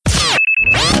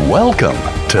Welcome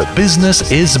to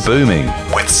Business is Booming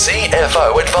with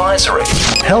CFO Advisory,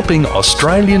 helping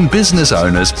Australian business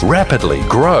owners rapidly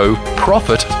grow,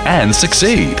 profit and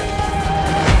succeed.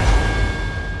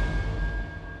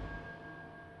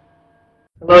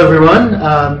 Hello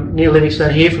everyone, Neil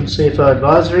Livingstone here from CFO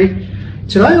Advisory.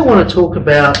 Today I want to talk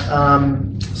about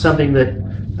something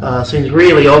that seems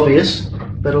really obvious,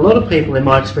 but a lot of people in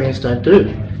my experience don't do,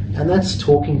 and that's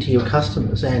talking to your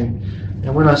customers. And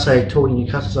when I say talking to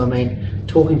your customers, I mean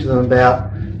talking to them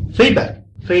about feedback.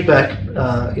 Feedback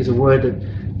is a word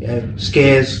that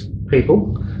scares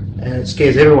people, and it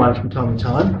scares everyone from time to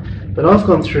time. But I've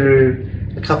gone through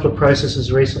a couple of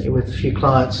processes recently with a few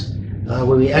clients where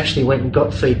we actually went and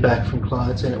got feedback from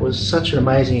clients, and it was such an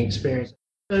amazing experience.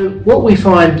 So what we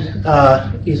find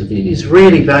is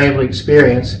really valuable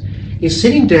experience is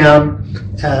sitting down,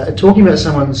 talking about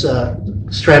someone's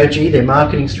strategy, their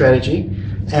marketing strategy,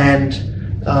 and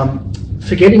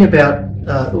forgetting about,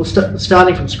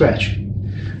 starting from scratch.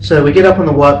 So we get up on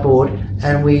the whiteboard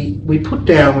and we put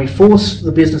down, we force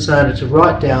the business owner to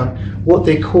write down what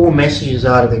their core messages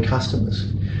are to their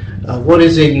customers. What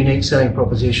is their unique selling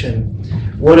proposition?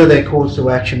 What are their calls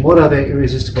to action? What are their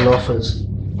irresistible offers?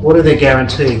 What are their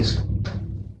guarantees?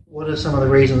 What are some of the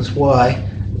reasons why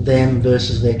them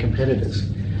versus their competitors?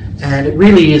 And it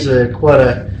really is quite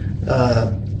a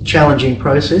challenging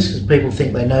process, because people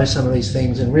think they know some of these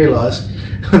things and realise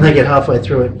when they get halfway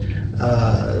through it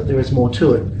there is more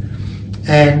to it.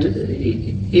 And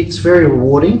it's very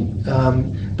rewarding,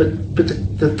 but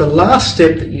the last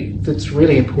step that's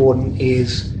really important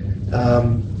is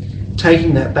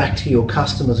taking that back to your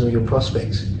customers or your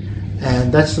prospects,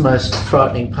 and that's the most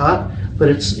frightening part, but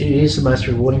it is the most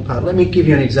rewarding part. Let me give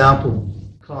you an example.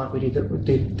 A client we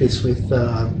did this with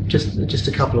just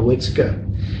a couple of weeks ago.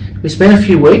 We spent a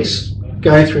few weeks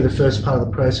going through the first part of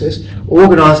the process,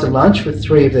 organised a lunch with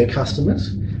three of their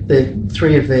customers,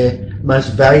 three of their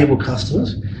most valuable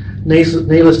customers.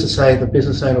 Needless to say, the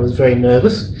business owner was very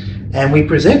nervous, and we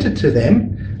presented to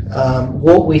them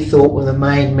what we thought were the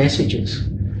main messages.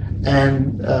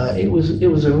 And it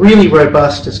was a really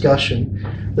robust discussion.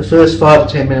 The first 5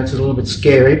 to 10 minutes was a little bit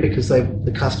scary because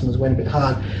the customers went a bit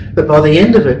hard, but by the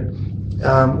end of it,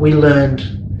 we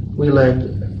learned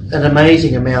an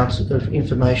amazing amount of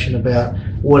information about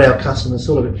what our customers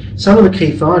thought of it. Some of the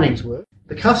key findings were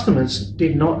the customers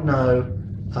did not know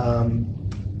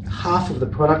half of the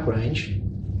product range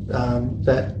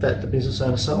that the business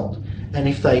owner sold, and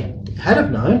if they had have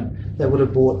known, they would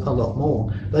have bought a lot more.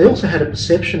 They also had a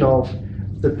perception of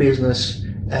the business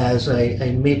as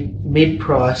a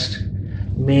mid-priced,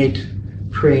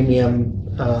 mid-premium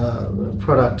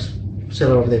product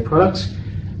seller of their products.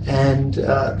 And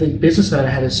the business owner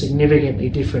had a significantly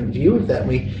different view of that.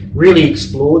 We really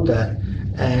explored that,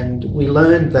 and we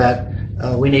learned that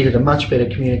we needed a much better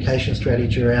communication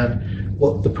strategy around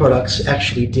what the products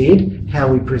actually did, how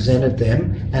we presented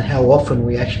them, and how often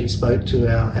we actually spoke to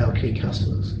our key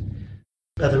customers.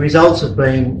 The results have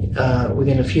been,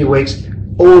 within a few weeks,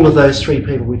 all of those three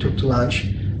people we took to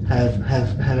lunch have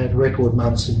had record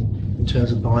months in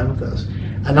terms of buying with us.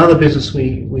 Another business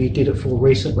we did it for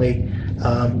recently,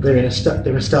 they're a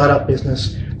startup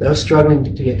business. They were struggling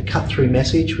to get cut-through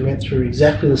message. We went through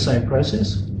exactly the same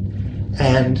process,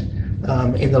 and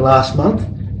in the last month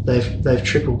they've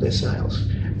tripled their sales,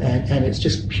 and it's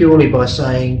just purely by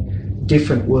saying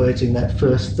different words in that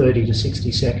first 30 to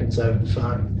 60 seconds over the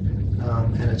phone,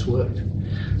 and it's worked.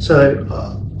 So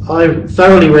I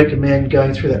thoroughly recommend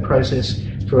going through that process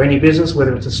for any business,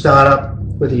 whether it's a startup,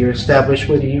 whether you're established,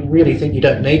 whether you really think you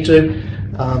don't need to.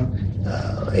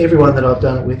 Everyone that I've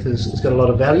done it with has got a lot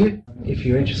of value. If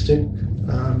you're interested,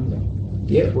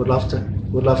 would love to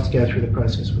go through the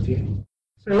process with you.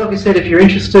 So like I said, if you're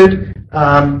interested,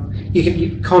 you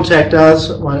can contact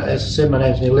us. As I said, my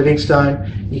name is Neil Livingstone.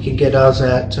 You can get us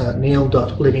at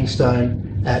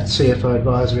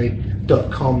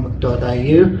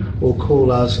neil.livingstone@cfoadvisory.com.au or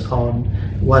call us on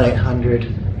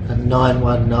 1800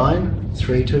 919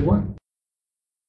 321.